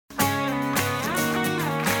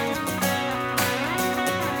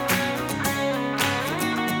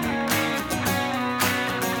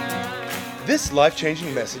This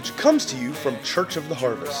life-changing message comes to you from Church of the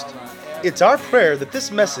Harvest. It's our prayer that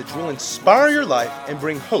this message will inspire your life and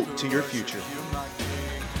bring hope to your future.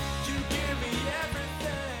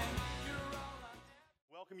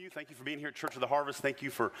 Welcome you. Thank you for being here at Church of the Harvest. Thank you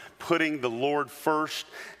for putting the Lord first.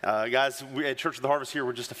 Guys, we at Church of the Harvest here,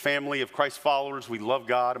 we're just a family of Christ followers. We love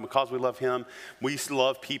God, and because we love Him, we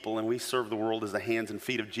love people, and we serve the world as the hands and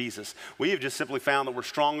feet of Jesus. We have just simply found that we're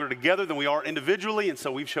stronger together than we are individually, and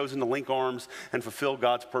so we've chosen to link arms and fulfill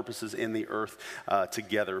God's purposes in the earth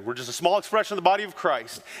together. We're just a small expression of the body of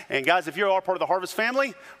Christ. And guys, if you are part of the Harvest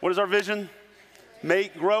family, what is our vision?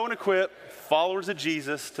 Make, grow, and equip followers of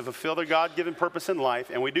Jesus to fulfill their God-given purpose in life,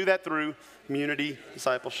 and we do that through community,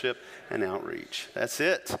 discipleship, and outreach. That's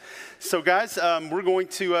it. So guys, we're going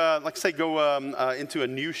to, like I say, go into a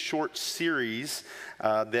new short series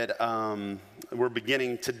that we're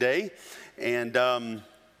beginning today, and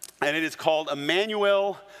it is called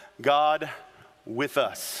Emmanuel, God with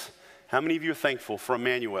Us. How many of you are thankful for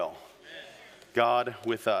Emmanuel? God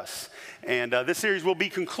with us. And this series will be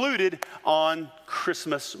concluded on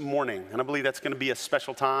Christmas morning. And I believe that's going to be a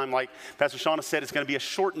special time. Like Pastor Shauna said, it's going to be a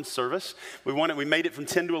shortened service. We made it from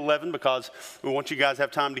 10 to 11 because we want you guys to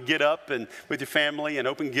have time to get up and with your family and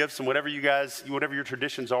open gifts and whatever your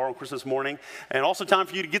traditions are on Christmas morning. And also time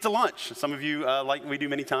for you to get to lunch. Some of you, like we do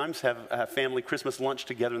many times, have family Christmas lunch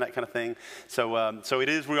together and that kind of thing. So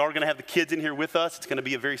we are going to have the kids in here with us. It's going to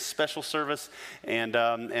be a very special service.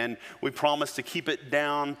 And we promise to keep it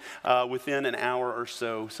down within an hour or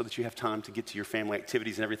so that you have time to get to your family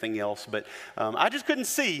activities and everything else. But I just couldn't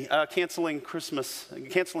see canceling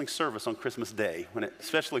service on Christmas Day, when it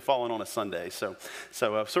especially falling on a Sunday. So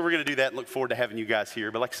we're going to do that and look forward to having you guys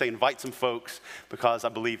here. But like I say, invite some folks because I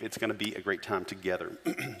believe it's going to be a great time together.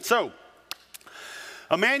 So,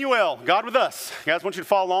 Emmanuel, God with us. Guys, I want you to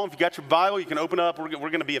follow along. If you got your Bible, you can open up. We're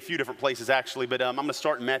going to be a few different places, actually, but I'm going to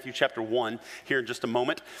start in Matthew chapter 1 here in just a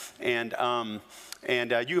moment. And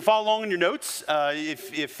you can follow along in your notes.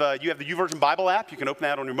 If you have the YouVersion Bible app, you can open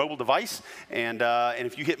that on your mobile device. And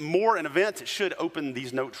if you hit More and Events, it should open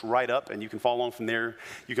these notes right up, and you can follow along from there.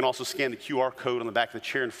 You can also scan the QR code on the back of the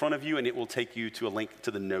chair in front of you, and it will take you to a link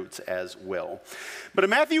to the notes as well. But in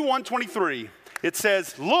Matthew 1:23, it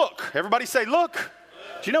says, "Look." Everybody say, "Look."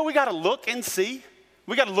 Do you know we got to look and see?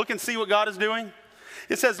 We got to look and see what God is doing.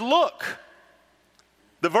 It says, "Look,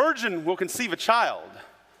 the virgin will conceive a child.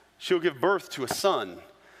 She'll give birth to a son,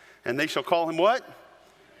 and they shall call him" what?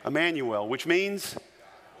 Emmanuel, which means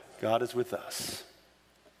God is with us.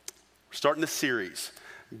 We're starting this series,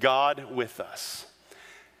 God with us.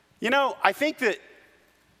 You know, I think that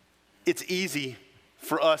it's easy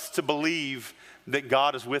for us to believe that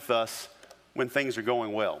God is with us when things are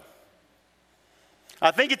going well. I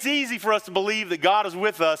think it's easy for us to believe that God is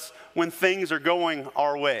with us when things are going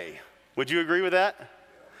our way. Would you agree with that?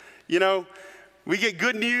 You know, we get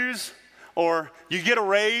good news, or you get a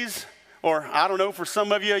raise, or I don't know, for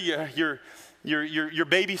some of you, your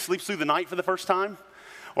baby sleeps through the night for the first time.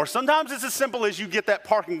 Or sometimes it's as simple as you get that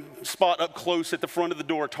parking spot up close at the front of the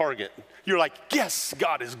door at Target. You're like, yes,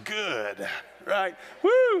 God is good, right?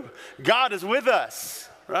 Woo! God is with us,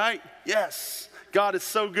 right? Yes, God is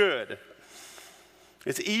so good.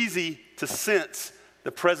 It's easy to sense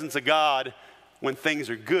the presence of God when things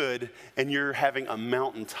are good and you're having a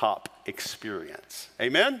mountaintop experience.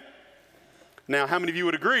 Amen? Now, how many of you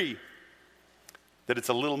would agree that it's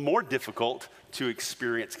a little more difficult to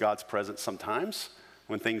experience God's presence sometimes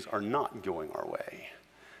when things are not going our way?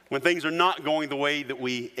 When things are not going the way that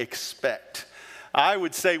we expect? I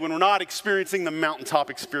would say when we're not experiencing the mountaintop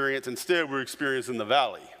experience, instead we're experiencing the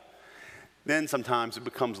valley. Then sometimes it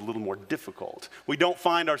becomes a little more difficult. We don't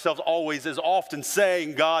find ourselves always as often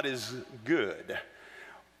saying God is good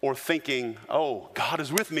or thinking, oh, God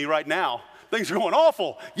is with me right now. Things are going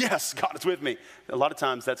awful. Yes, God is with me. A lot of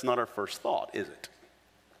times that's not our first thought, is it?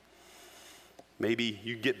 Maybe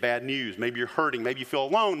you get bad news. Maybe you're hurting. Maybe you feel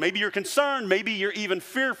alone. Maybe you're concerned. Maybe you're even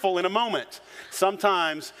fearful in a moment.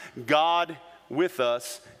 Sometimes God with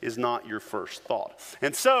us is not your first thought.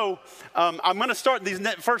 And so I'm going to start these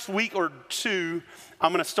first week or two,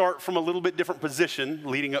 I'm going to start from a little bit different position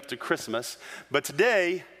leading up to Christmas. But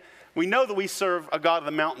today, we know that we serve a God of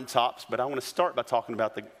the mountaintops, but I want to start by talking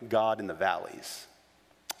about the God in the valleys.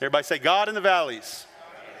 Everybody say, God in the valleys.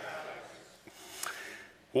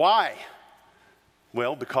 Why?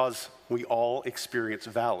 Well, because we all experience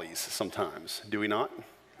valleys sometimes, do we not?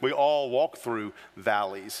 We all walk through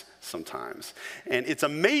valleys sometimes. And it's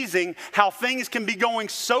amazing how things can be going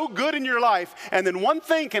so good in your life, and then one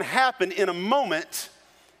thing can happen in a moment,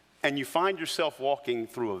 and you find yourself walking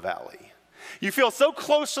through a valley. You feel so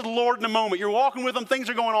close to the Lord in a moment. You're walking with him, things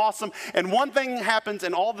are going awesome, and one thing happens,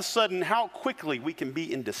 and all of a sudden, how quickly we can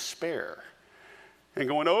be in despair and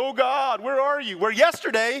going, oh God, where are you? Where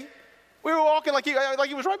yesterday, we were walking like he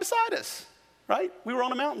was right beside us, right? We were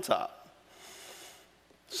on a mountaintop.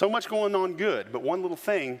 So much going on good, but one little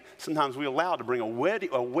thing sometimes we allow to bring a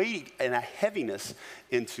weight and a heaviness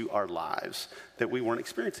into our lives that we weren't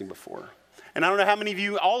experiencing before. And I don't know how many of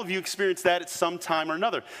you, all of you experienced that at some time or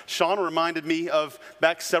another. Shauna reminded me of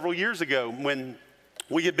back several years ago when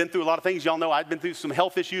we had been through a lot of things. Y'all know I'd been through some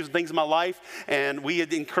health issues and things in my life, and we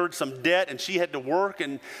had incurred some debt, and she had to work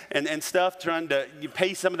and stuff, trying to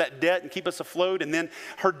pay some of that debt and keep us afloat. And then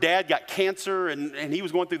her dad got cancer, and he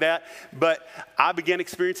was going through that. But I began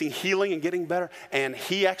experiencing healing and getting better, and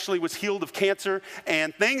he actually was healed of cancer,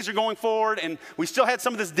 and things are going forward, and we still had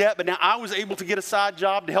some of this debt, but now I was able to get a side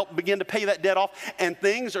job to help begin to pay that debt off, and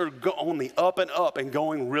things are on the up and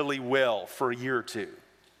going really well for a year or two.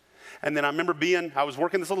 And then I remember I was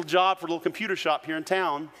working this little job for a little computer shop here in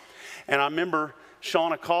town, and I remember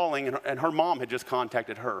Shauna calling, and her mom had just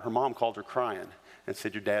contacted her. Her mom called her crying and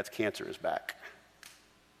said, your dad's cancer is back.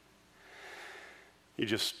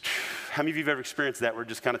 How many of you have ever experienced that where it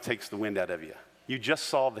just kind of takes the wind out of you? You just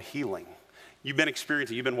saw the healing. You've been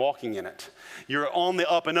experiencing, you've been walking in it. You're on the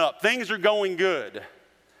up and up. Things are going good.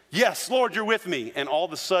 Yes, Lord, you're with me. And all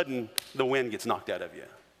of a sudden, the wind gets knocked out of you.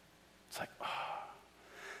 It's like, oh.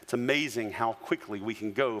 It's amazing how quickly we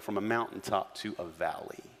can go from a mountaintop to a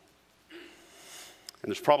valley.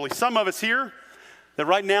 And there's probably some of us here that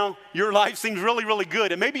right now your life seems really, really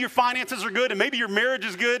good. And maybe your finances are good, and maybe your marriage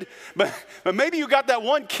is good, but maybe you got that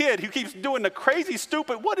one kid who keeps doing the crazy,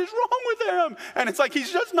 stupid, what is wrong with him? And it's like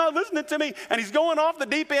he's just not listening to me, and he's going off the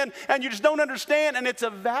deep end, and you just don't understand, and it's a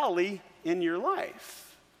valley in your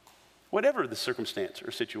life, whatever the circumstance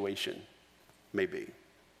or situation may be.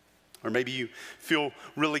 Or maybe you feel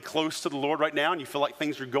really close to the Lord right now and you feel like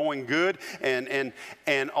things are going good, and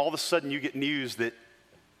all of a sudden you get news that,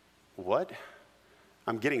 what?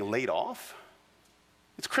 I'm getting laid off?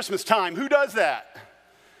 It's Christmas time. Who does that?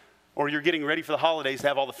 Or you're getting ready for the holidays to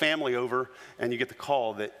have all the family over, and you get the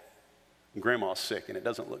call that grandma's sick and it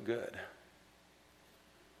doesn't look good.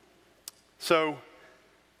 So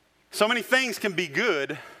many things can be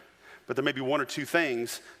good, but there may be one or two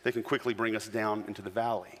things that can quickly bring us down into the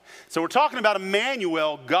valley. So we're talking about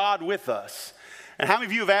Emmanuel, God with us. And how many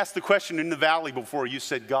of you have asked the question in the valley before? You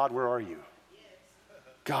said, God, where are you? Yes.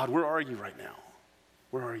 God, where are you right now?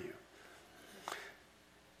 Where are you?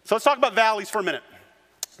 So let's talk about valleys for a minute.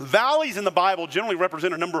 Valleys in the Bible generally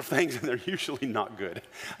represent a number of things, and they're usually not good.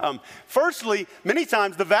 Firstly, many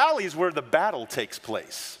times the valley is where the battle takes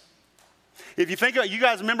place. If you think, you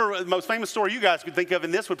guys remember the most famous story you guys could think of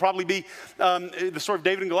in this would probably be the story of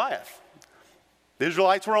David and Goliath. The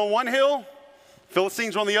Israelites were on one hill,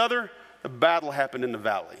 Philistines were on the other. The battle happened in the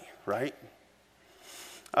valley, right?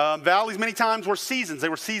 Valleys many times were seasons. They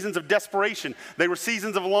were seasons of desperation. They were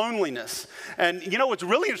seasons of loneliness. And you know what's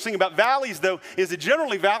really interesting about valleys, though, is that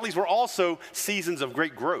generally valleys were also seasons of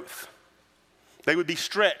great growth. They would be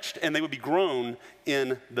stretched and they would be grown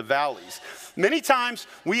in the valleys. Many times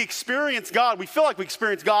we experience God, we feel like we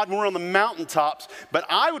experience God when we're on the mountaintops, but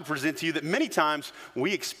I would present to you that many times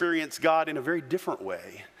we experience God in a very different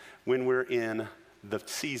way when we're in the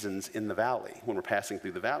seasons in the valley, when we're passing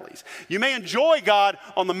through the valleys. You may enjoy God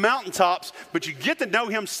on the mountaintops, but you get to know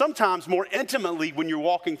him sometimes more intimately when you're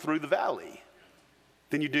walking through the valley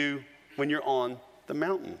than you do when you're on the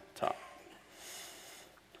mountaintop.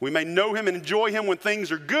 We may know him and enjoy him when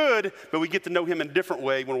things are good, but we get to know him in a different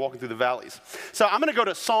way when we're walking through the valleys. So I'm going to go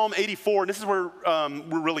to Psalm 84, and this is where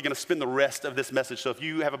we're really going to spend the rest of this message. So if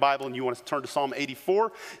you have a Bible and you want to turn to Psalm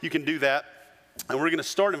 84, you can do that. And we're going to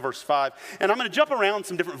start in verse 5. And I'm going to jump around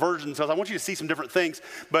some different versions because I want you to see some different things.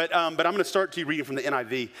 But I'm going to start to reading from the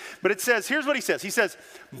NIV. But it says, here's what he says. He says,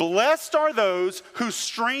 blessed are those whose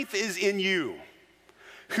strength is in you,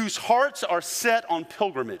 whose hearts are set on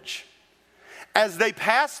pilgrimage. As they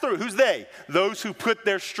pass through, who's they? Those who put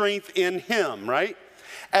their strength in him, right?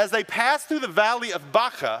 As they pass through the valley of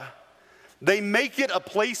Baca, they make it a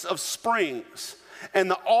place of springs, and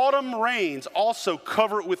the autumn rains also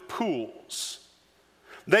cover it with pools.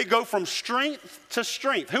 They go from strength to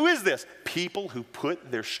strength. Who is this? People who put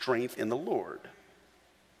their strength in the Lord.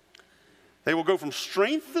 They will go from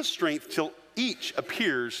strength to strength till each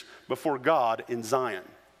appears before God in Zion.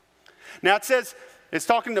 Now it says, it's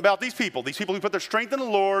talking about these people who put their strength in the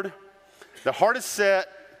Lord, their heart is set.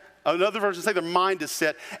 Another version say their mind is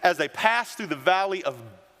set as they pass through the valley of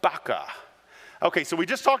Baca. Okay, so we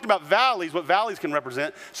just talked about valleys, what valleys can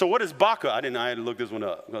represent. So what is Baca? I had to look this one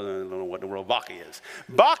up. I don't know what in the world Baca is.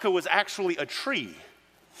 Baca was actually a tree.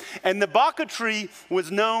 And the Baca tree was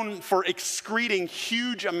known for excreting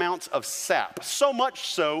huge amounts of sap, so much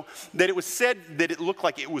so that it was said that it looked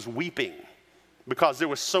like it was weeping because there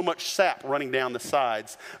was so much sap running down the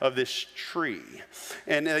sides of this tree.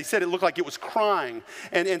 And they said it looked like it was crying.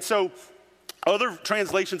 And so other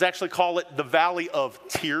translations actually call it the Valley of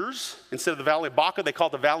Tears. Instead of the Valley of Baca, they call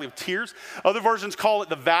it the Valley of Tears. Other versions call it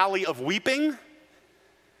the Valley of Weeping.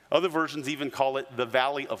 Other versions even call it the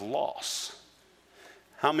Valley of Loss.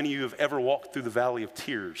 How many of you have ever walked through the Valley of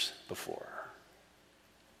Tears before?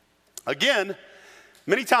 Again,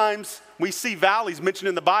 many times we see valleys mentioned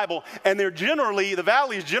in the Bible, and the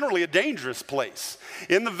valley is generally a dangerous place.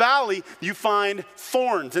 In the valley, you find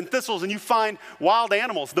thorns and thistles, and you find wild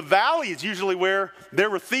animals. The valley is usually where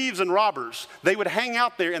there were thieves and robbers. They would hang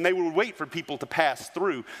out there, and they would wait for people to pass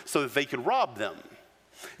through so that they could rob them.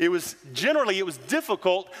 It was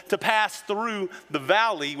difficult to pass through the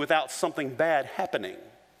valley without something bad happening.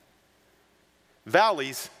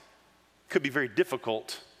 Valleys could be very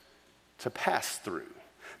difficult to pass through.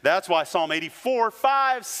 That's why Psalm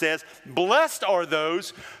 84:5 says, "Blessed are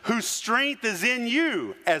those whose strength is in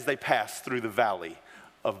you as they pass through the valley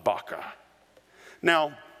of Baca."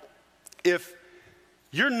 Now, if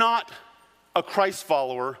you're not a Christ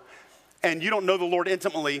follower and you don't know the Lord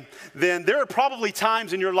intimately, then there are probably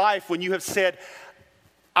times in your life when you have said,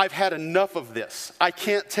 I've had enough of this. I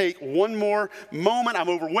can't take one more moment. I'm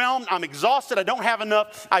overwhelmed. I'm exhausted. I don't have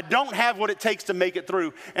enough. I don't have what it takes to make it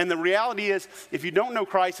through. And the reality is, if you don't know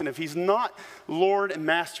Christ and if he's not Lord and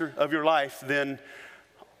master of your life, then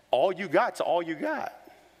all you got's all you got.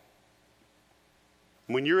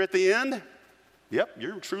 When you're at the end, yep,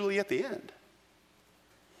 you're truly at the end.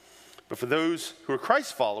 But for those who are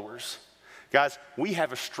Christ followers, guys, we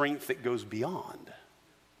have a strength that goes beyond.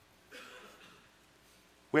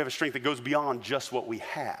 We have a strength that goes beyond just what we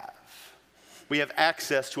have. We have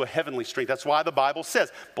access to a heavenly strength. That's why the Bible says,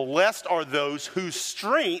 blessed are those whose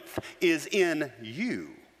strength is in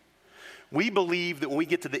you. We believe that when we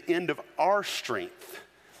get to the end of our strength,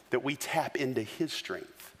 that we tap into his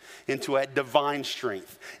strength, into a divine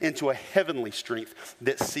strength, into a heavenly strength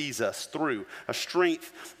that sees us through, a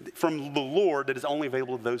strength from the Lord that is only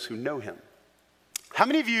available to those who know him. How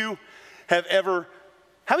many of you have ever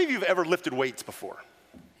lifted weights before?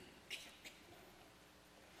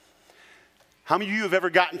 How many of you have ever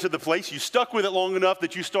gotten to the place you stuck with it long enough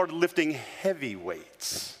that you started lifting heavy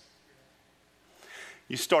weights?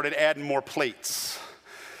 You started adding more plates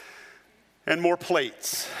and more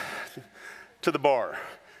plates to the bar.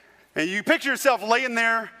 And you picture yourself laying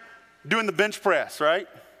there doing the bench press, right?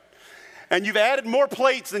 And you've added more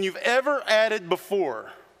plates than you've ever added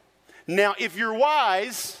before. Now, if you're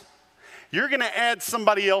wise, you're going to add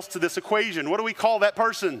somebody else to this equation. What do we call that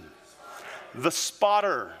person? The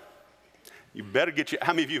spotter. You better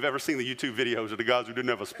how many of you have ever seen the YouTube videos of the guys who didn't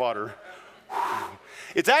have a spotter?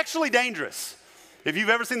 It's actually dangerous. If you've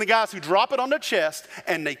ever seen the guys who drop it on their chest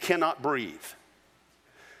and they cannot breathe.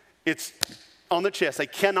 It's on the chest, they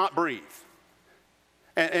cannot breathe.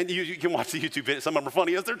 And you can watch the YouTube videos. Some of them are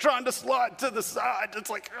funny as they're trying to slide to the side. It's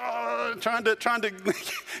like, trying to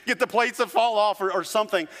get the plates to fall off or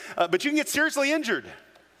something. But you can get seriously injured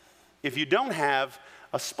if you don't have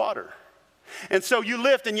a spotter. And so you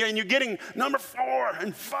lift and you're getting number 4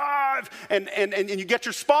 and 5 and you get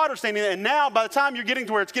your spotter standing there. And now by the time you're getting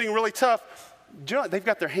to where it's getting really tough, they've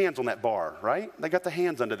got their hands on that bar, right? They got the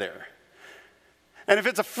hands under there. And if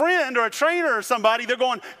it's a friend or a trainer or somebody, they're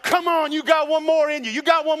going, come on, you got one more in you. You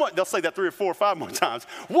got one more. They'll say that 3 or 4 or 5 more times.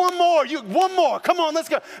 One more, come on, let's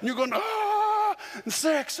go. And you're going,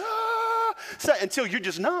 6, until you're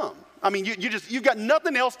just numb. I mean, you've got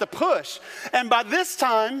nothing else to push. And by this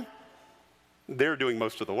time, they're doing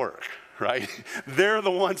most of the work, right? They're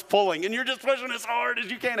the ones pulling, and you're just pushing as hard as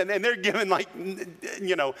you can, and they're giving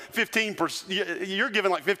 15%. You're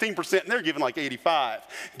giving like 15%, and they're giving like 85%,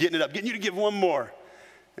 getting it up, getting you to give one more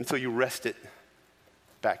until you rest it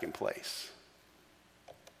back in place.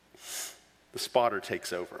 The spotter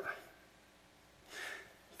takes over.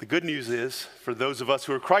 The good news is, for those of us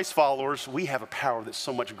who are Christ followers, we have a power that's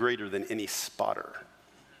so much greater than any spotter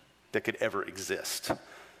that could ever exist.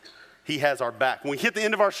 He has our back. When we hit the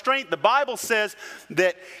end of our strength, the Bible says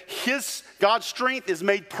that God's strength is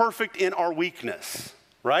made perfect in our weakness,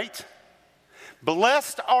 right?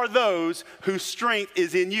 Blessed are those whose strength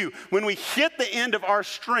is in you. When we hit the end of our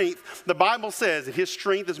strength, the Bible says that his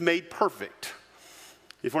strength is made perfect.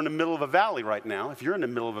 If we're in the middle of a valley right now, if you're in the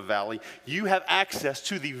middle of a valley, you have access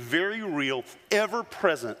to the very real,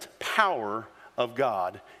 ever-present power of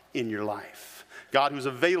God in your life. God who's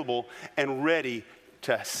available and ready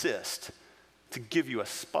to assist, to give you a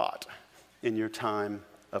spot in your time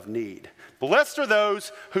of need. Blessed are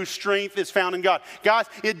those whose strength is found in God. Guys,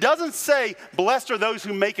 it doesn't say blessed are those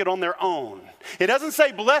who make it on their own. It doesn't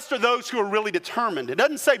say blessed are those who are really determined. It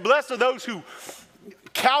doesn't say blessed are those who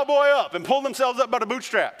cowboy up and pull themselves up by the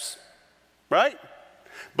bootstraps, right?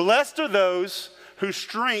 Blessed are those whose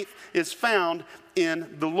strength is found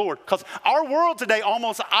in the Lord. Because our world today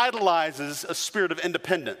almost idolizes a spirit of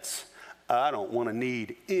independence. I don't want to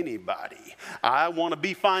need anybody. I want to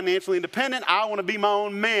be financially independent. I want to be my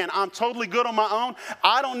own man. I'm totally good on my own.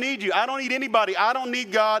 I don't need you. I don't need anybody. I don't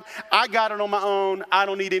need God. I got it on my own. I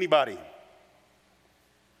don't need anybody.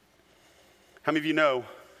 How many of you know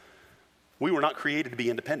we were not created to be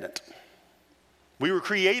independent? We were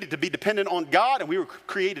created to be dependent on God, and we were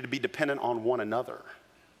created to be dependent on one another.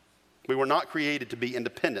 We were not created to be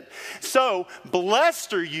independent. So,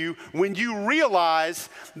 blessed are you when you realize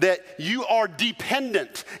that you are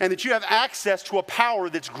dependent and that you have access to a power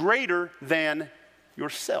that's greater than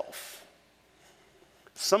yourself.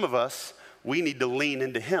 Some of us, we need to lean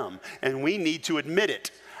into Him, and we need to admit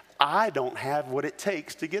it. I don't have what it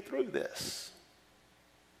takes to get through this.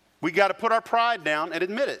 We got to put our pride down and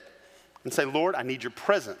admit it and say, Lord, I need your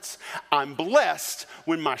presence. I'm blessed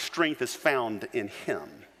when my strength is found in Him,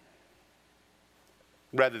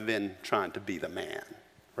 rather than trying to be the man,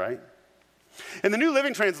 right? In the New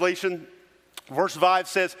Living Translation, verse 5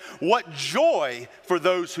 says, what joy for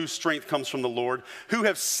those whose strength comes from the Lord, who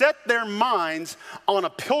have set their minds on a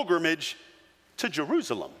pilgrimage to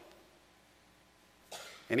Jerusalem.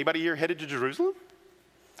 Anybody here headed to Jerusalem?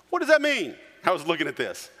 What does that mean? I was looking at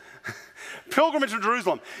this. Pilgrimage to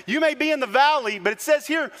Jerusalem. You may be in the valley, but it says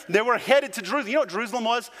here they were headed to Jerusalem. You know what Jerusalem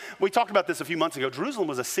was? We talked about this a few months ago. Jerusalem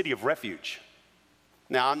was a city of refuge.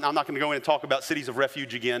 Now, I'm not going to go in and talk about cities of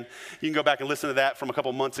refuge again. You can go back and listen to that from a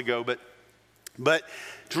couple months ago. But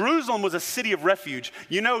Jerusalem was a city of refuge.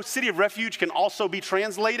 You know, city of refuge can also be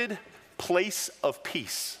translated place of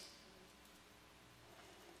peace.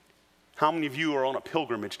 How many of you are on a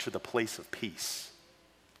pilgrimage to the place of peace?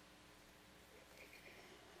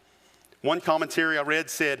 One commentary I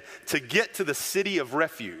read said, to get to the city of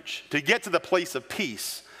refuge, to get to the place of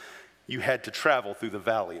peace, you had to travel through the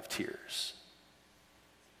valley of tears.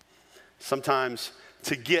 Sometimes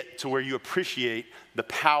to get to where you appreciate the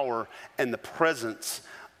power and the presence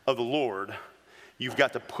of the Lord, you've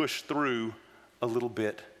got to push through a little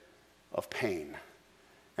bit of pain.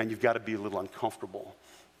 And you've got to be a little uncomfortable.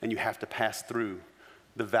 And you have to pass through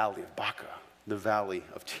the valley of Baca, the valley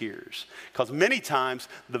of tears. Because many times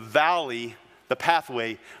the valley, the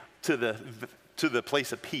pathway to the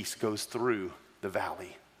place of peace goes through the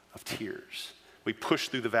valley of tears. We push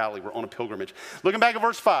through the valley. We're on a pilgrimage. Looking back at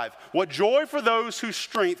verse 5. What joy for those whose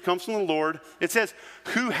strength comes from the Lord. It says,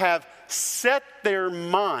 who have set their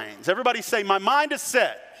minds. Everybody say, my mind is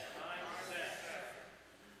set.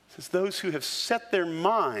 It says, those who have set their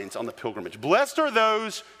minds on the pilgrimage. Blessed are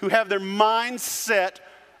those who have their minds set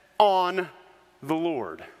on the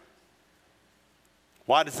Lord.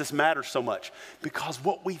 Why does this matter so much? Because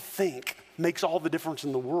what we think makes all the difference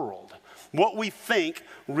in the world. What we think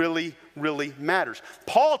really, really matters.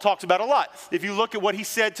 Paul talks about it a lot. If you look at what he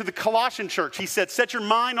said to the Colossian church, he said, set your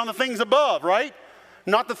mind on the things above, right?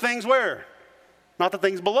 Not the things where? Not the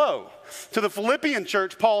things below. To the Philippian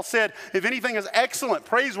church, Paul said, if anything is excellent,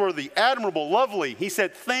 praiseworthy, admirable, lovely, he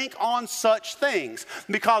said, think on such things.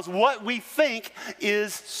 Because what we think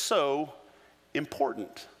is so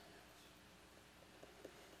important.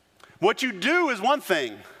 What you do is one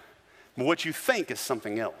thing, but what you think is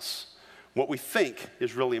something else. What we think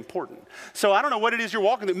is really important. So I don't know what it is you're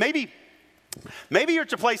walking through. Maybe you're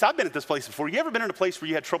at a place, I've been at this place before. You ever been in a place where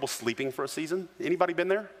you had trouble sleeping for a season? Anybody been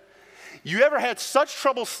there? You ever had such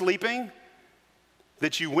trouble sleeping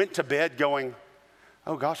that you went to bed going,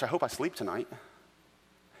 oh gosh, I hope I sleep tonight?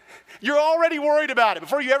 You're already worried about it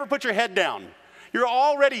before you ever put your head down. You're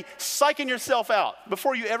already psyching yourself out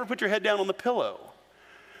before you ever put your head down on the pillow.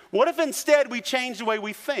 What if instead we change the way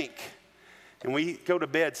we think? And we go to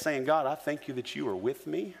bed saying, God, I thank you that you are with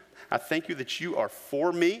me. I thank you that you are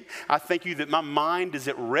for me. I thank you that my mind is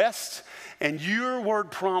at rest. And your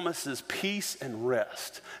word promises peace and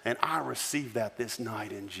rest. And I receive that this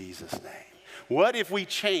night in Jesus' name. What if we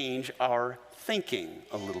change our thinking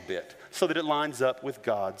a little bit so that it lines up with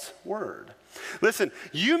God's word? Listen,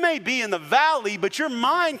 you may be in the valley, but your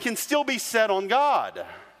mind can still be set on God.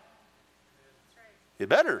 It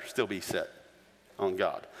better still be set on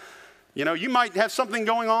God. You know, you might have something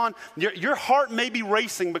going on. Your heart may be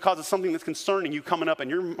racing because of something that's concerning you coming up,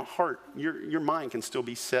 and your mind can still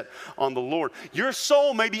be set on the Lord. Your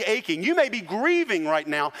soul may be aching. You may be grieving right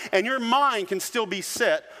now, and your mind can still be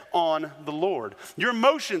set on the Lord. Your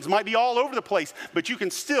emotions might be all over the place, but you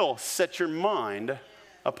can still set your mind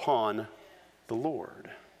upon the Lord.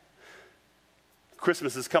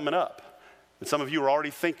 Christmas is coming up. And some of you are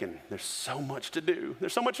already thinking, there's so much to do.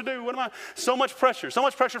 There's so much to do. So much pressure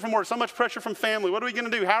from work, so much pressure from family. What are we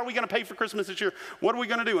going to do? How are we going to pay for Christmas this year? What are we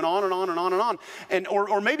going to do? And on and on and on and on. And,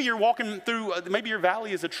 or maybe you're walking through, maybe your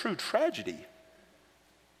valley is a true tragedy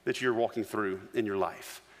that you're walking through in your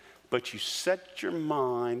life. But you set your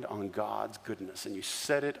mind on God's goodness and you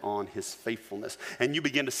set it on his faithfulness. And you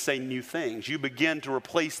begin to say new things. You begin to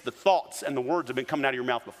replace the thoughts and the words that have been coming out of your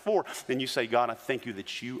mouth before. And you say, God, I thank you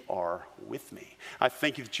that you are with me. I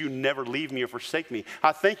thank you that you never leave me or forsake me.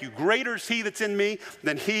 I thank you. Greater is he that's in me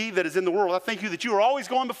than he that is in the world. I thank you that you are always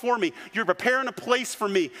going before me. You're preparing a place for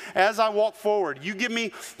me as I walk forward. You give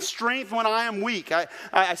me strength when I am weak.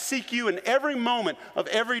 I seek you in every moment of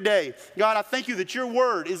every day. God, I thank you that your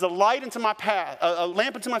word is a light into my path, a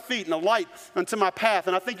lamp unto my feet and a light unto my path.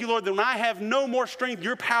 And I thank you, Lord, that when I have no more strength,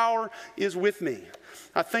 your power is with me.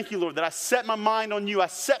 I thank you, Lord, that I set my mind on you. I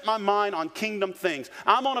set my mind on kingdom things.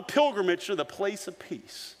 I'm on a pilgrimage to the place of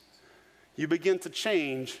peace. You begin to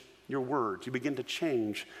change your words. You begin to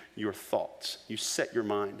change your thoughts. You set your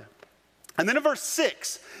mind. And then in verse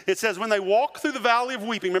 6, it says, when they walk through the valley of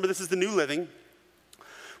weeping, remember this is the New Living.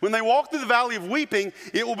 When they walk through the valley of weeping,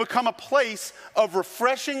 it will become a place of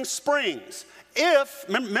refreshing springs.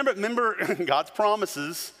 Remember, God's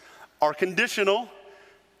promises are conditional.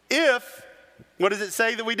 If, what does it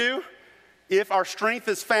say that we do? If our strength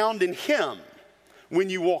is found in him, when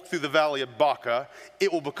you walk through the valley of Baca,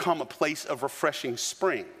 it will become a place of refreshing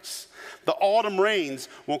springs. The autumn rains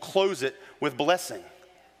will close it with blessing.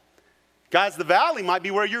 Guys, the valley might be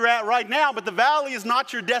where you're at right now, but the valley is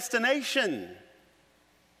not your destination.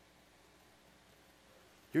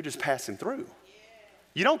 You're just passing through.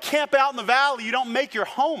 You don't camp out in the valley. You don't make your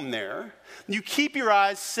home there. You keep your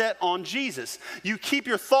eyes set on Jesus. You keep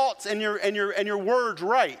your thoughts and your words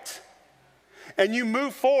right. And you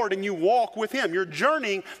move forward and you walk with him. You're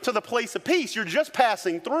journeying to the place of peace. You're just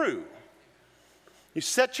passing through. You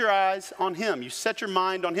set your eyes on him. You set your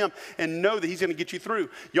mind on him and know that he's going to get you through.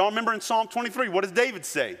 Y'all remember in Psalm 23, what does David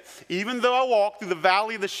say? Even though I walk through the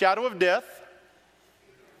valley of the shadow of death,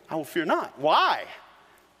 I will fear not. Why?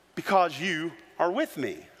 Because you are with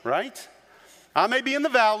me, right? I may be in the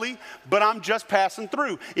valley, but I'm just passing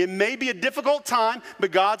through. It may be a difficult time,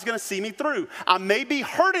 but God's going to see me through. I may be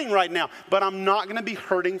hurting right now, but I'm not going to be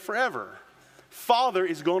hurting forever. Father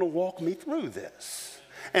is going to walk me through this.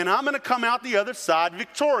 And I'm going to come out the other side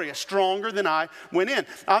victorious, stronger than I went in.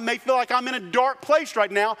 I may feel like I'm in a dark place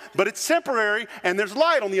right now, but it's temporary, and there's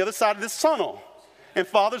light on the other side of this tunnel. And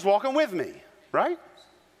Father's walking with me, right?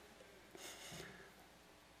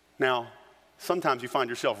 Now, sometimes you find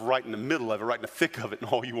yourself right in the middle of it, right in the thick of it, and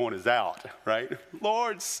all you want is out, right?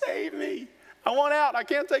 Lord, save me. I want out. I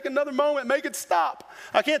can't take another moment. Make it stop.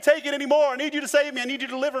 I can't take it anymore. I need you to save me. I need you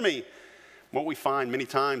to deliver me. What we find many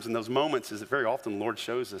times in those moments is that very often the Lord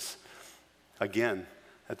shows us, again,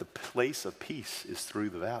 that the place of peace is through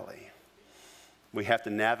the valley. We have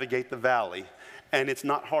to navigate the valley, and it's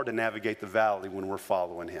not hard to navigate the valley when we're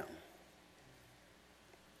following him.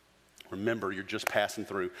 Remember, you're just passing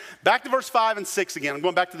through. Back to verse 5 and 6 again. I'm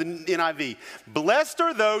going back to the NIV. Blessed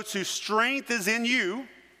are those whose strength is in you,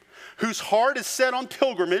 whose heart is set on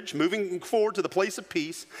pilgrimage, moving forward to the place of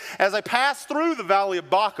peace. As I pass through the valley of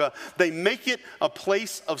Baca, they make it a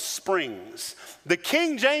place of springs. The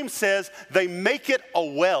King James says they make it a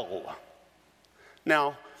well.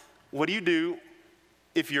 Now, what do you do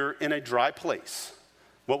if you're in a dry place?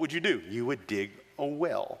 What would you do? You would dig a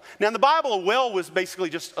well. Now in the Bible, a well was basically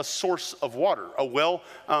just a source of water. A well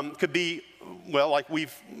could be, well, like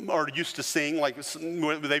we've are used to seeing, like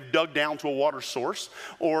they've dug down to a water source,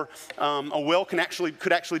 or a well could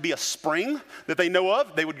actually be a spring that they know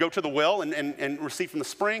of. They would go to the well and receive from the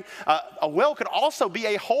spring. A well could also be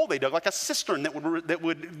a hole they dug, like a cistern that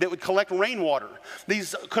would collect rainwater.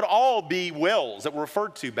 These could all be wells that were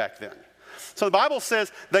referred to back then. So the Bible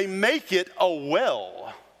says they make it a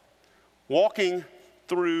well, walking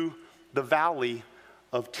through the valley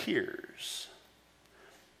of tears.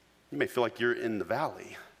 You may feel like you're in the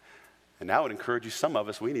valley. And I would encourage you, some of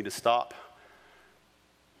us, we need to stop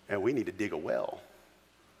and we need to dig a well.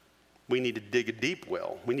 We need to dig a deep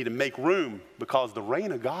well. We need to make room because the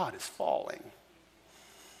rain of God is falling.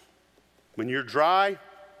 When you're dry,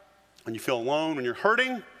 when you feel alone, when you're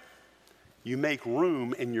hurting, you make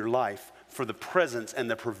room in your life for the presence and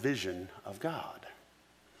the provision of God.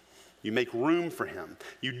 You make room for him.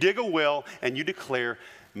 You dig a well and you declare,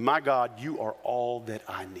 my God, you are all that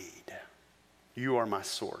I need. You are my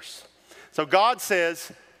source. So God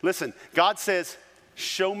says, listen, God says,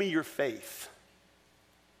 show me your faith.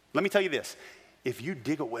 Let me tell you this. If you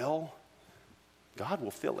dig a well, God will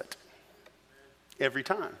fill it every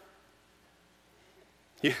time.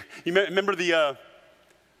 You remember the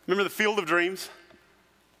Field of Dreams?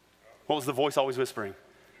 What was the voice always whispering?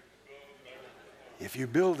 If you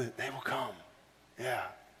build it, they will come. Yeah.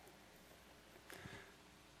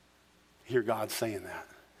 Hear God saying that.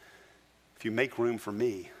 If you make room for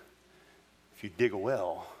me, if you dig a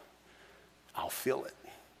well, I'll fill it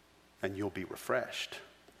and you'll be refreshed.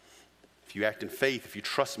 If you act in faith, if you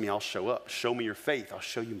trust me, I'll show up. Show me your faith, I'll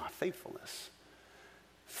show you my faithfulness.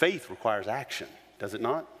 Faith requires action, does it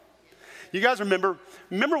not? You guys remember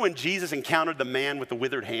when Jesus encountered the man with the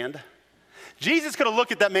withered hand? Jesus could have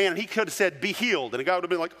looked at that man and he could have said, be healed. And the guy would have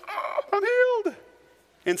been like, oh, I'm healed.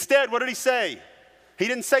 Instead, what did he say? He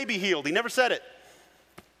didn't say be healed. He never said it.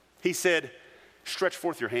 He said, stretch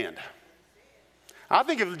forth your hand. I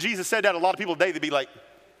think if Jesus said that, a lot of people today, they'd be like,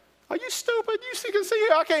 are you stupid? You can see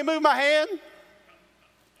I can't move my hand.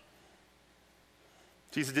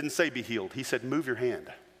 Jesus didn't say be healed. He said, move your hand.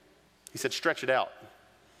 He said, stretch it out.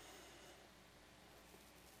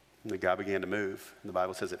 And the guy began to move. And the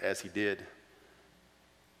Bible says that as he did,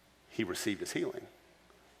 he received his healing.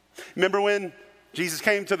 Remember when Jesus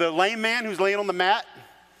came to the lame man who's laying on the mat?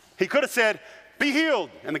 He could have said, be healed.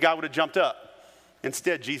 And the guy would have jumped up.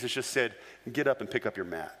 Instead, Jesus just said, get up and pick up your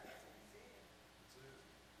mat.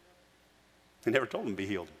 He never told him to be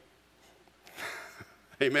healed.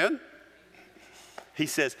 Amen? He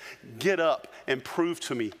says, get up and prove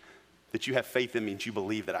to me that you have faith in me and you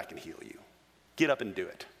believe that I can heal you. Get up and do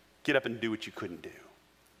it. Get up and do what you couldn't do.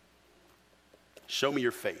 Show me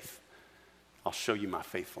your faith. I'll show you my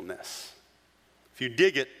faithfulness. If you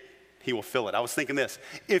dig it, he will fill it. I was thinking this.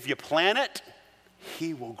 If you plant it,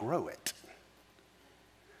 he will grow it.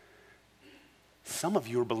 Some of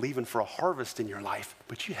you are believing for a harvest in your life,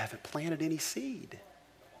 but you haven't planted any seed.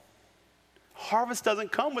 Harvest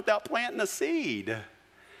doesn't come without planting a seed.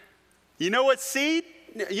 You know what seed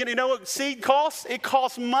costs? It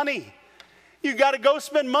costs money. You got to go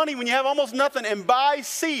spend money when you have almost nothing and buy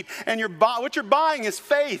seed. And what you're buying is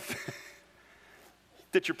faith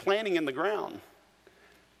that you're planting in the ground.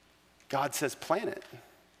 God says plant it.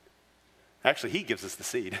 Actually, he gives us the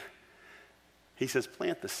seed. He says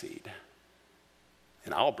plant the seed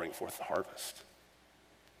and I'll bring forth the harvest.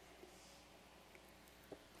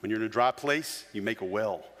 When you're in a dry place, you make a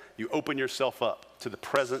well. You open yourself up to the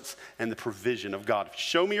presence and the provision of God.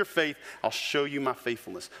 Show me your faith, I'll show you my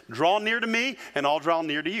faithfulness. Draw near to me, and I'll draw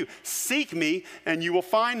near to you. Seek me, and you will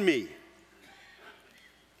find me.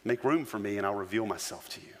 Make room for me, and I'll reveal myself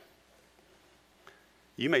to you.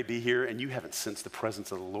 You may be here, and you haven't sensed the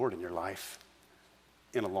presence of the Lord in your life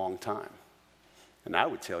in a long time. And I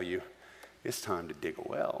would tell you, it's time to dig a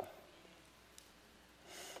well.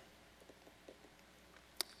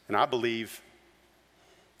 And I believe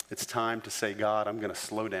it's time to say, God, I'm going to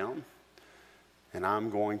slow down and I'm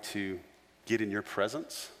going to get in your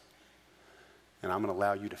presence and I'm going to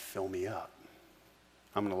allow you to fill me up.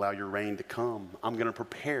 I'm going to allow your rain to come. I'm going to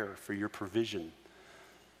prepare for your provision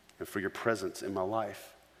and for your presence in my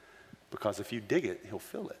life, because if you dig it, he'll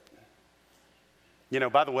fill it. You know,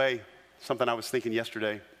 by the way, something I was thinking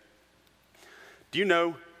yesterday. Do you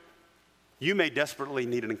know you may desperately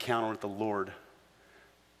need an encounter with the Lord,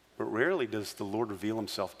 but rarely does the Lord reveal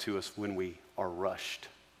himself to us when we are rushed.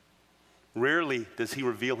 Rarely does he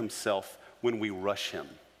reveal himself when we rush him.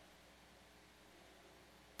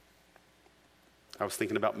 I was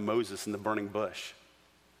thinking about Moses and the burning bush.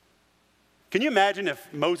 Can you imagine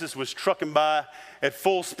if Moses was trucking by at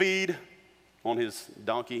full speed on his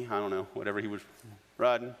donkey, I don't know, whatever he was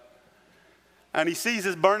riding, and he sees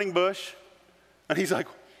this burning bush, and he's like,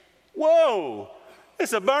 whoa,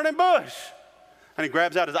 it's a burning bush. And he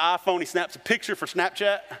grabs out his iPhone, he snaps a picture for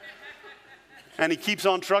Snapchat, and he keeps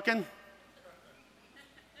on trucking.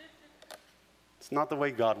 It's not the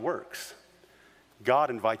way God works. God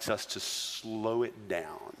invites us to slow it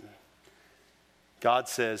down. God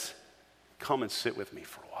says, come and sit with me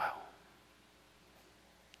for a while.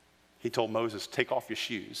 He told Moses, take off your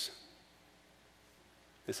shoes.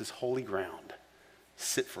 This is holy ground.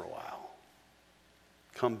 Sit for a while.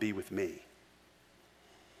 Come be with me.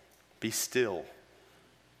 Be still.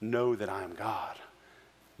 Know that I am God.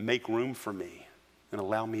 Make room for me and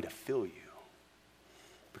allow me to fill you.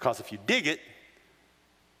 Because if you dig it,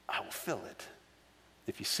 I will fill it.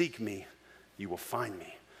 If you seek me, you will find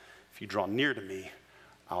me. If you draw near to me,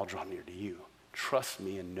 I'll draw near to you. Trust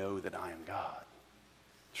me and know that I am God.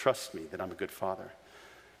 Trust me that I'm a good Father.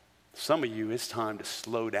 Some of you, it's time to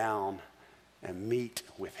slow down and meet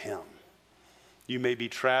with him. You may be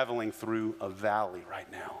traveling through a valley right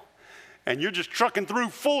now, and you're just trucking through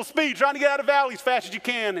full speed, trying to get out of the valley as fast as you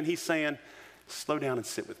can, and he's saying, slow down and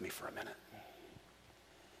sit with me for a minute.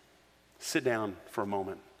 Sit down for a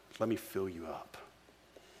moment. Let me fill you up.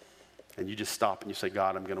 And you just stop and you say,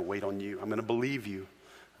 God, I'm going to wait on you. I'm going to believe you.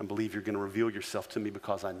 I believe you're going to reveal yourself to me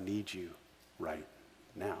because I need you right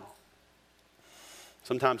now.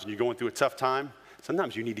 Sometimes when you're going through a tough time,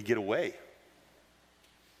 sometimes you need to get away.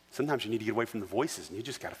 Sometimes you need to get away from the voices, and you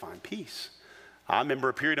just got to find peace. I remember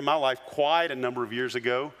a period in my life quite a number of years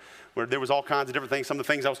ago where there was all kinds of different things. Some of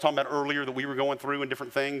the things I was talking about earlier that we were going through and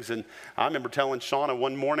different things. And I remember telling Shauna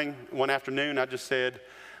one afternoon, I just said,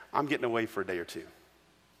 I'm getting away for a day or two.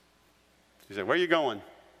 She said, where are you going?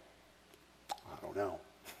 I don't know.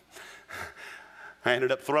 I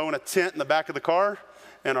ended up throwing a tent in the back of the car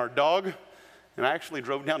and our dog, and I actually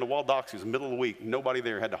drove down to Wild Docks. It was the middle of the week. Nobody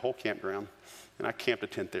there, had the whole campground. And I camped a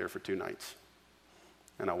tent there for 2 nights.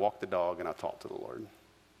 And I walked the dog and I talked to the Lord.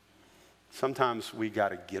 Sometimes we got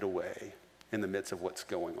to get away in the midst of what's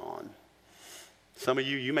going on. Some of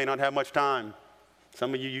you may not have much time.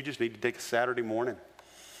 Some of you just need to take a Saturday morning.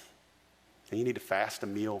 And you need to fast a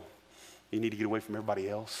meal. You need to get away from everybody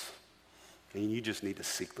else. And you just need to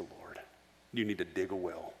seek the Lord. You need to dig a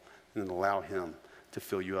well and allow him to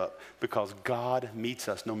fill you up. Because God meets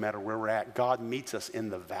us no matter where we're at. God meets us in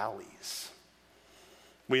the valleys.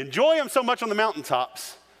 We enjoy him so much on the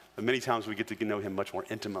mountaintops, but many times we get to know him much more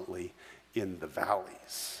intimately in the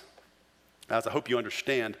valleys. As I hope you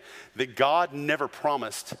understand that God never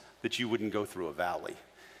promised that you wouldn't go through a valley.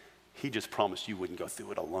 He just promised you wouldn't go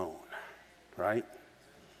through it alone, right?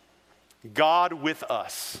 God with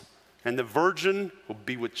us, and the virgin will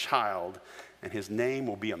be with child, and his name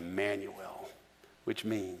will be Emmanuel, which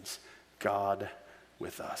means God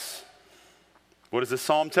with us. What does this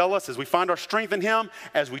psalm tell us? As we find our strength in him,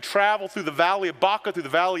 as we travel through the valley of Baca, through the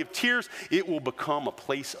valley of tears, it will become a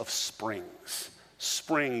place of springs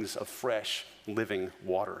of fresh living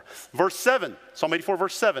water. Verse 7, Psalm 84,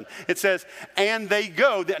 verse 7, it says, and they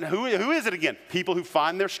go, who is it again? People who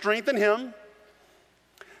find their strength in him,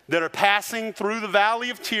 that are passing through the valley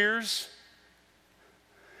of tears.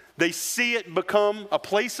 They see it become a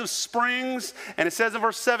place of springs, and it says in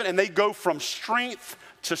verse 7, and they go from strength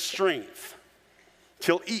to strength,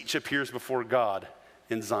 till each appears before God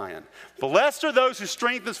in Zion. Blessed are those whose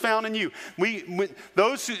strength is found in you.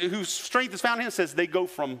 Those whose strength is found in him, says they go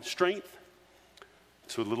from strength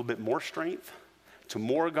to a little bit more strength, to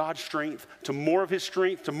more of God's strength, to more of his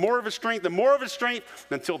strength, to more of his strength, and more of his strength,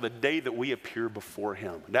 until the day that we appear before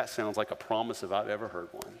him. That sounds like a promise if I've ever heard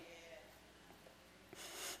one.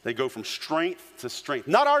 They go from strength to strength.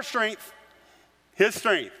 Not our strength, his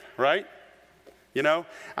strength, right?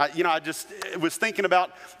 I just was thinking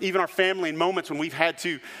about even our family in moments when we've had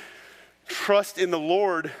to trust in the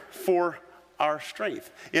Lord for our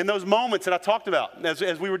strength. In those moments that I talked about,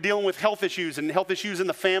 as we were dealing with health issues in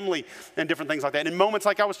the family and different things like that. In moments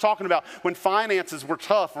like I was talking about when finances were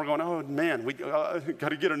tough, we're going, oh man, we got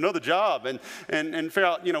to get another job and figure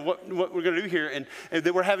out, what we're going to do here. And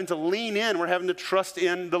that we're having to lean in, we're having to trust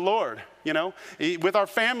in the Lord, with our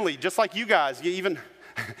family, just like you guys,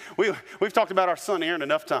 We've talked about our son Aaron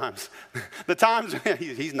enough times. The times,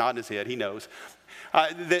 he's nodding his head, he knows.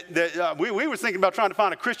 We were thinking about trying to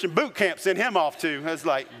find a Christian boot camp, send him off to. It's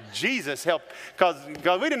like, Jesus help, because we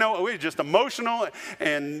didn't know, we were just emotional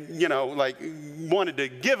and, wanted to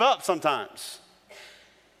give up sometimes.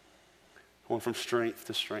 Going from strength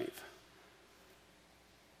to strength.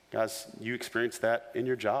 Guys, you experience that in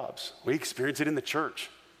your jobs. We experience it in the church,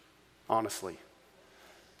 honestly.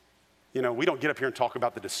 We don't get up here and talk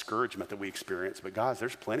about the discouragement that we experience, but guys,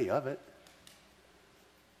 there's plenty of it.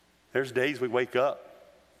 There's days we wake up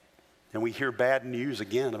and we hear bad news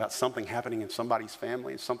again about something happening in somebody's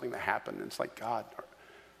family and something that happened. And it's like, God,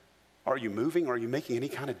 are you moving? Are you making any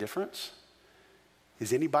kind of difference?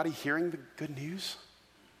 Is anybody hearing the good news?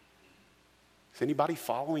 Is anybody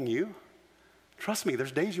following you? Trust me,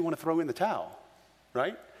 there's days you want to throw in the towel,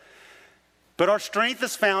 right? But our strength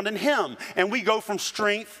is found in him, and we go from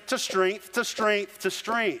strength to strength to strength to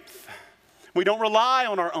strength. We don't rely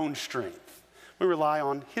on our own strength. We rely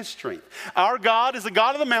on his strength. Our God is the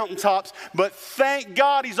God of the mountaintops, but thank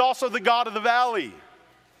God he's also the God of the valley.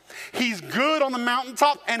 He's good on the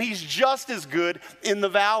mountaintop, and he's just as good in the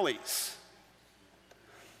valleys.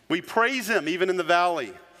 We praise him even in the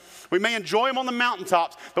valley. We may enjoy him on the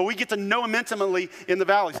mountaintops, but we get to know him intimately in the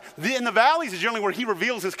valleys. in the valleys is generally where he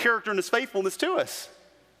reveals his character and his faithfulness to us.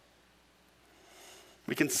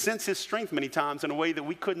 We can sense his strength many times in a way that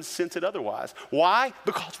we couldn't sense it otherwise. Why?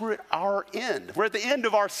 Because we're at our end. We're at the end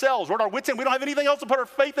of ourselves. We're at our wits' end. We don't have anything else to put our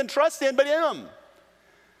faith and trust in but him.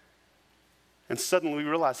 And suddenly we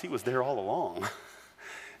realize he was there all along.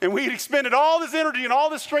 And we had expended all this energy and all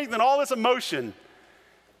this strength and all this emotion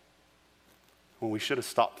when we should have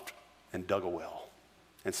stopped and dug a well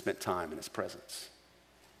and spent time in his presence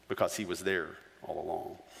because he was there all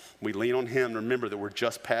along. We lean on him and remember that we're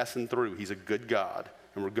just passing through. He's a good God,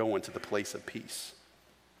 and we're going to the place of peace.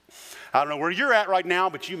 I don't know where you're at right now,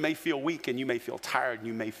 but you may feel weak and you may feel tired and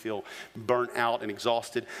you may feel burnt out and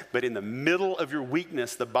exhausted. But in the middle of your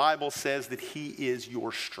weakness, the Bible says that he is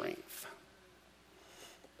your strength.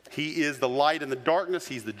 He is the light in the darkness.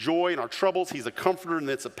 He's the joy in our troubles. He's a comforter in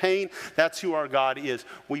the midst of pain. That's who our God is.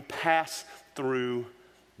 We pass through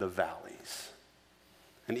the valleys.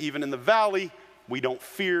 And even in the valley, we don't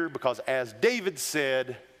fear because, as David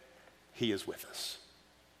said, he is with us.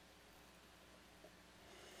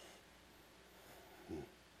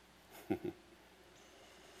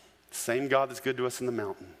 Same God that's good to us in the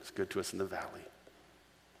mountain is good to us in the valley.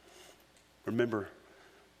 Remember,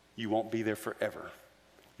 you won't be there forever.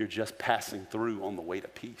 You're just passing through on the way to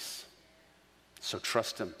peace. So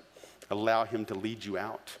trust him. Allow him to lead you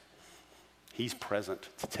out. He's present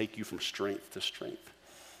to take you from strength to strength.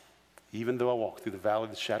 Even though I walk through the valley of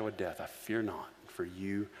the shadow of death, I fear not, for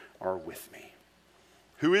you are with me.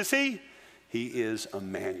 Who is he? He is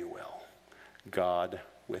Emmanuel, God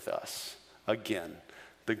with us. Again,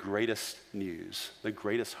 the greatest news, the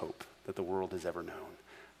greatest hope that the world has ever known.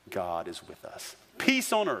 God is with us.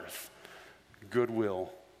 Peace on earth,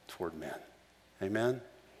 goodwill toward men. Amen?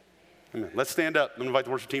 Amen. Let's stand up. I'm going to invite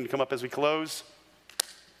the worship team to come up as we close.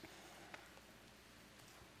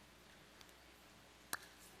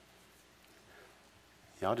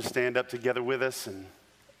 Y'all just stand up together with us and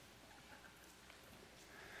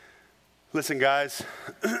listen, guys.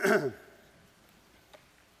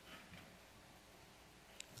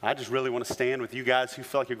 I just really want to stand with you guys who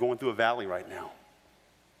feel like you're going through a valley right now.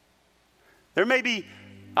 There may be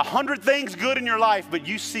 100 things good in your life, but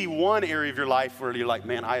you see one area of your life where you're like,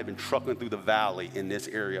 man, I have been trucking through the valley in this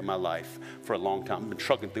area of my life for a long time. I've been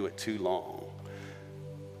trucking through it too long.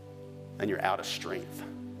 And you're out of strength.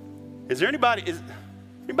 Is there anybody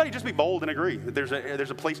just be bold and agree that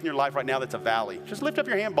there's a place in your life right now that's a valley? Just lift up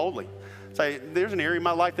your hand boldly. Say, there's an area in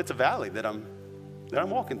my life that's a valley that I'm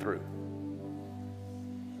walking through.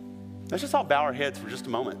 Let's just all bow our heads for just a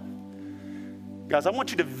moment. Guys, I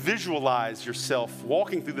want you to visualize yourself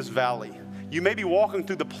walking through this valley. You may be walking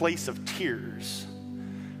through the place of tears.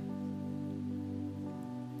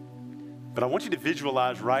 But I want you to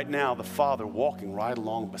visualize right now the Father walking right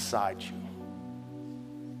along beside you.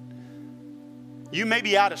 You may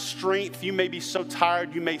be out of strength. You may be so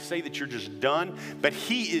tired. You may say that you're just done. But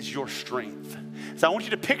he is your strength. So I want you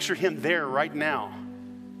to picture him there right now.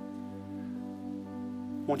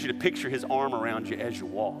 I want you to picture his arm around you as you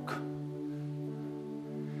walk.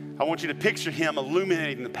 I want you to picture him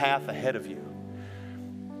illuminating the path ahead of you.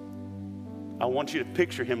 I want you to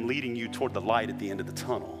picture him leading you toward the light at the end of the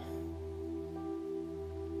tunnel.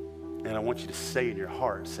 And I want you to say in your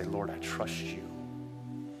heart, say, Lord, I trust you.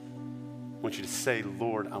 I want you to say,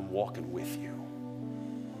 Lord, I'm walking with you.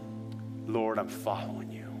 Lord, I'm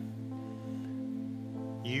following you.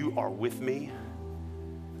 You are with me,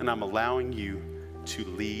 and I'm allowing you to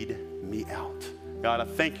lead me out. God, I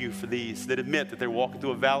thank you for these that admit that they're walking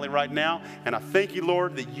through a valley right now. And I thank you,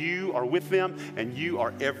 Lord, that you are with them and you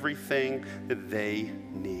are everything that they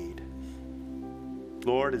need.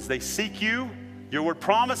 Lord, as they seek you, your word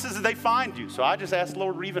promises that they find you. So I just ask,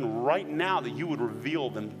 Lord, even right now that you would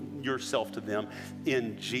reveal yourself to them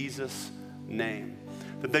in Jesus' name.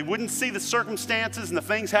 That they wouldn't see the circumstances and the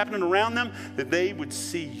things happening around them, that they would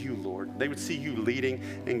see you, Lord. They would see you leading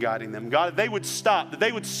and guiding them. God, that they would stop, that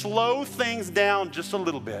they would slow things down just a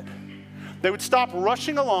little bit. They would stop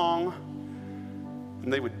rushing along,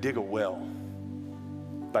 and they would dig a well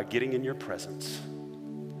by getting in your presence,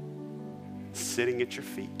 sitting at your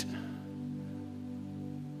feet,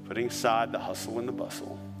 putting aside the hustle and the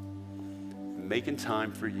bustle, making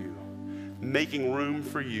time for you, making room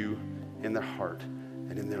for you in their heart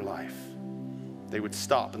and in their life. They would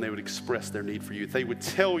stop and they would express their need for you. They would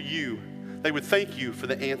tell you, they would thank you for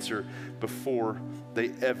the answer before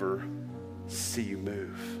they ever see you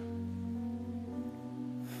move.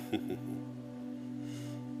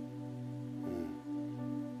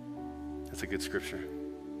 That's a good scripture.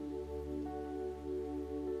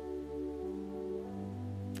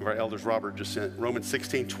 Our elders, Robert, just sent Romans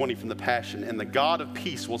 16:20 from the Passion. And the God of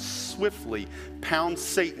peace will swiftly pound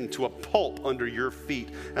Satan to a pulp under your feet,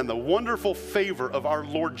 and the wonderful favor of our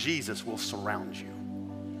Lord Jesus will surround you.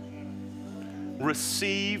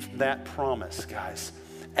 Receive that promise, guys,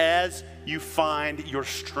 as you find your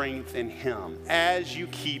strength in him, as you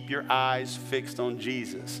keep your eyes fixed on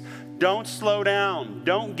Jesus. Don't slow down.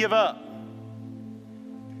 Don't give up.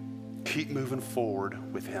 Keep moving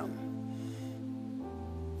forward with him.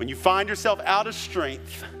 When you find yourself out of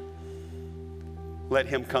strength, let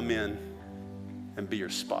him come in and be your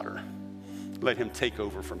spotter. Let him take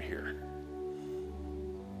over from here.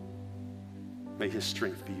 May his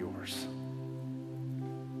strength be yours.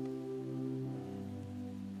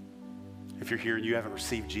 If you're here and you haven't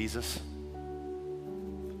received Jesus,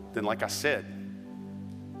 then like I said,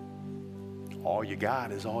 all you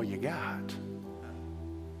got is all you got.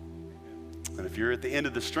 And if you're at the end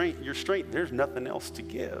of your strength, there's nothing else to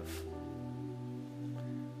give.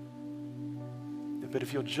 But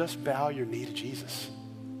if you'll just bow your knee to Jesus,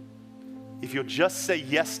 if you'll just say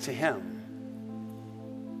yes to him,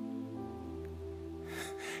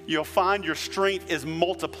 you'll find your strength is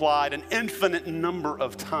multiplied an infinite number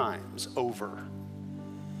of times over.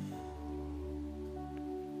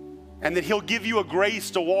 And that he'll give you a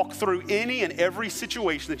grace to walk through any and every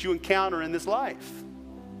situation that you encounter in this life.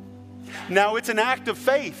 Now, it's an act of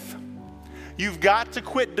faith. You've got to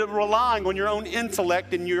quit relying on your own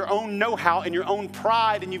intellect and your own know-how and your own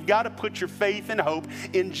pride, and you've got to put your faith and hope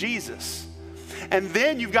in Jesus. And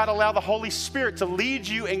then you've got to allow the Holy Spirit to lead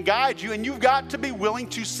you and guide you, and you've got to be willing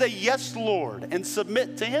to say, yes, Lord, and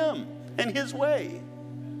submit to him and his way.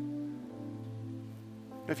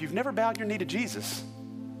 If you've never bowed your knee to Jesus,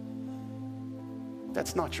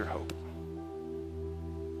 that's not your hope.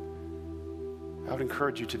 I would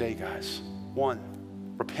encourage you today, guys.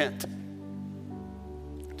 1, repent.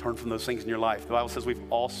 Turn from those things in your life. The Bible says we've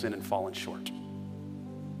all sinned and fallen short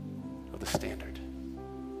of the standard.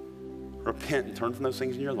 Repent and turn from those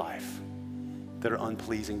things in your life that are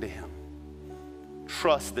unpleasing to him.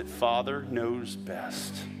 Trust that Father knows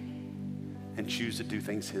best and choose to do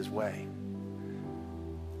things his way.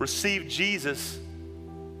 Receive Jesus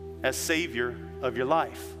as Savior of your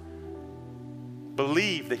life.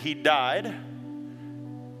 Believe that he died,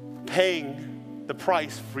 paying the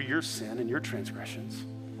price for your sin and your transgressions,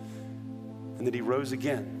 and that he rose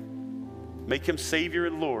again. Make him Savior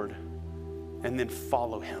and Lord, and then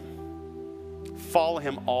follow him. Follow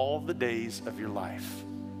him all the days of your life.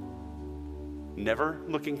 Never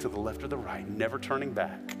looking to the left or the right, never turning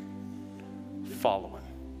back. Follow him.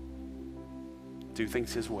 Do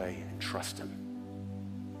things his way and trust him.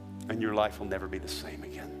 And your life will never be the same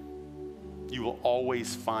again. You will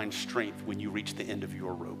always find strength when you reach the end of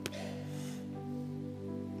your rope.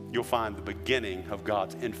 You'll find the beginning of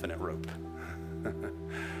God's infinite rope.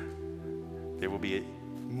 There will be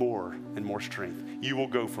more and more strength. You will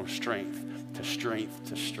go from strength to strength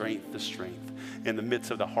to strength to strength in the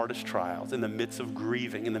midst of the hardest trials, in the midst of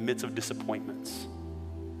grieving, in the midst of disappointments.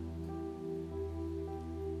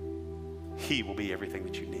 He will be everything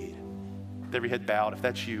that you need. With every head bowed, if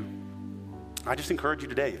that's you, I just encourage you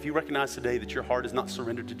today, if you recognize today that your heart is not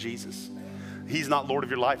surrendered to Jesus, he's not Lord of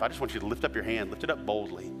your life, I just want you to lift up your hand, lift it up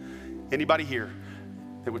boldly. Anybody here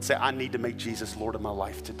that would say, I need to make Jesus Lord of my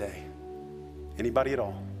life today? Anybody at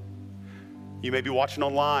all? You may be watching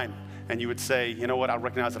online and you would say, you know what, I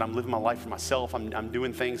recognize that I'm living my life for myself, I'm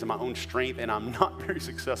doing things in my own strength, and I'm not very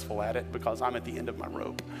successful at it because I'm at the end of my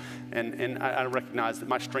rope. And I recognize that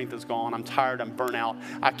my strength is gone, I'm tired, I'm burnt out,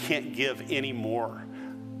 I can't give anymore.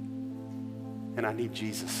 And I need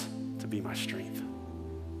Jesus to be my strength.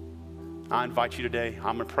 I invite you today,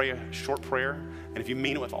 I'm going to pray a short prayer, and if you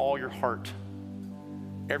mean it with all your heart,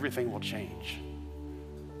 everything will change.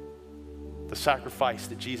 The sacrifice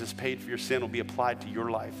that Jesus paid for your sin will be applied to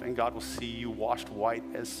your life, and God will see you washed white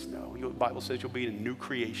as snow. The Bible says you'll be a new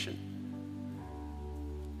creation.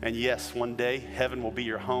 And yes, one day, heaven will be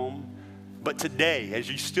your home. But today, as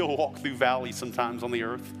you still walk through valleys sometimes on the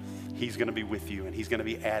earth, he's going to be with you, and he's going to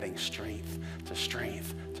be adding strength to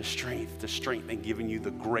strength to strength to strength, and giving you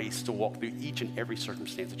the grace to walk through each and every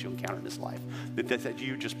circumstance that you encounter in this life. That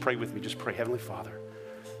you just pray with me. Just pray, Heavenly Father,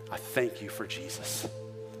 I thank you for Jesus.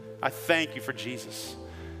 I thank you for Jesus.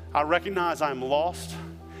 I recognize I'm lost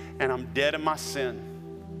and I'm dead in my sin.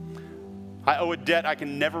 I owe a debt I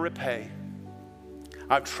can never repay.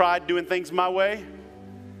 I've tried doing things my way,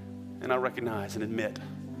 and I recognize and admit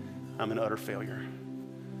I'm an utter failure.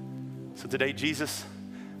 So today, Jesus,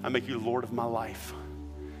 I make you Lord of my life.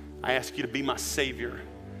 I ask you to be my Savior,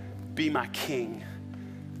 be my King.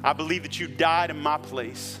 I believe that you died in my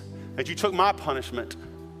place, that you took my punishment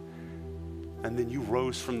and then you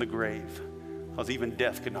rose from the grave, because even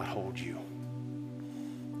death could not hold you.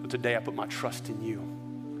 So today I put my trust in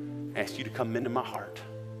you. Ask you to come into my heart.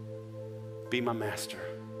 Be my master.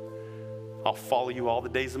 I'll follow you all the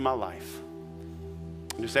days of my life.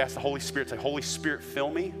 And just ask the Holy Spirit, say, Holy Spirit,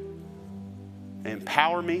 fill me,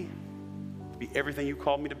 empower me to be everything you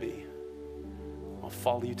called me to be. I'll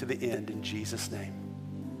follow you to the end in Jesus' name.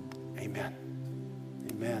 Amen.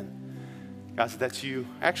 Amen. Guys, if that's you.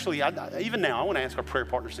 Actually, even now, I want to ask our prayer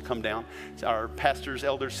partners to come down. Our pastors,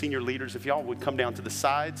 elders, senior leaders, if y'all would come down to the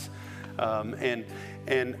sides. And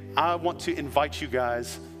I want to invite you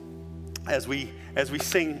guys, as we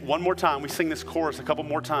sing one more time, we sing this chorus a couple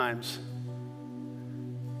more times.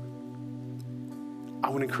 I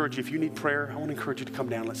want to encourage you, if you need prayer, I want to encourage you to come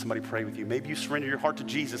down and let somebody pray with you. Maybe you surrender your heart to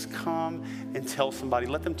Jesus. Come and tell somebody.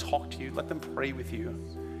 Let them talk to you. Let them pray with you.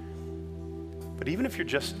 But even if you're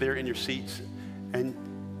just there in your seats and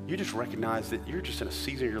you just recognize that you're just in a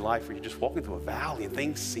season of your life where you're just walking through a valley and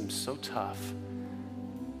things seem so tough.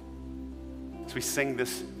 As we sing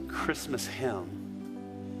this Christmas hymn,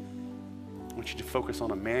 I want you to focus on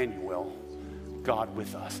Emmanuel, God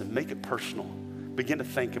with us, and make it personal. Begin to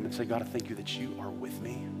thank him and say, God, I thank you that you are with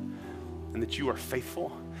me and that you are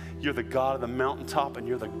faithful. You're the God of the mountaintop and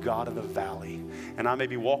you're the God of the valley. And I may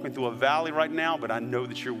be walking through a valley right now, but I know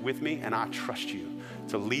that you're with me and I trust you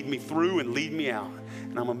to lead me through and lead me out.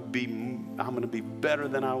 And I'm gonna be better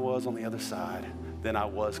than I was on the other side than I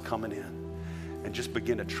was coming in. And just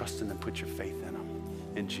begin to trust him and put your faith in him.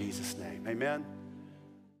 In Jesus' name, amen.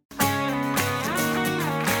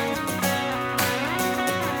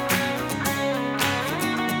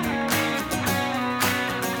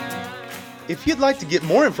 If you'd like to get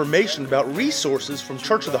more information about resources from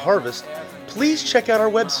Church of the Harvest, please check out our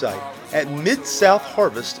website at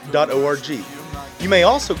midsouthharvest.org. You may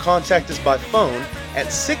also contact us by phone at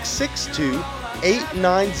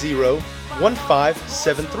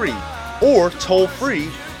 662-890-1573 or toll free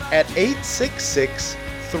at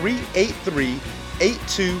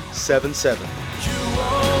 866-383-8277.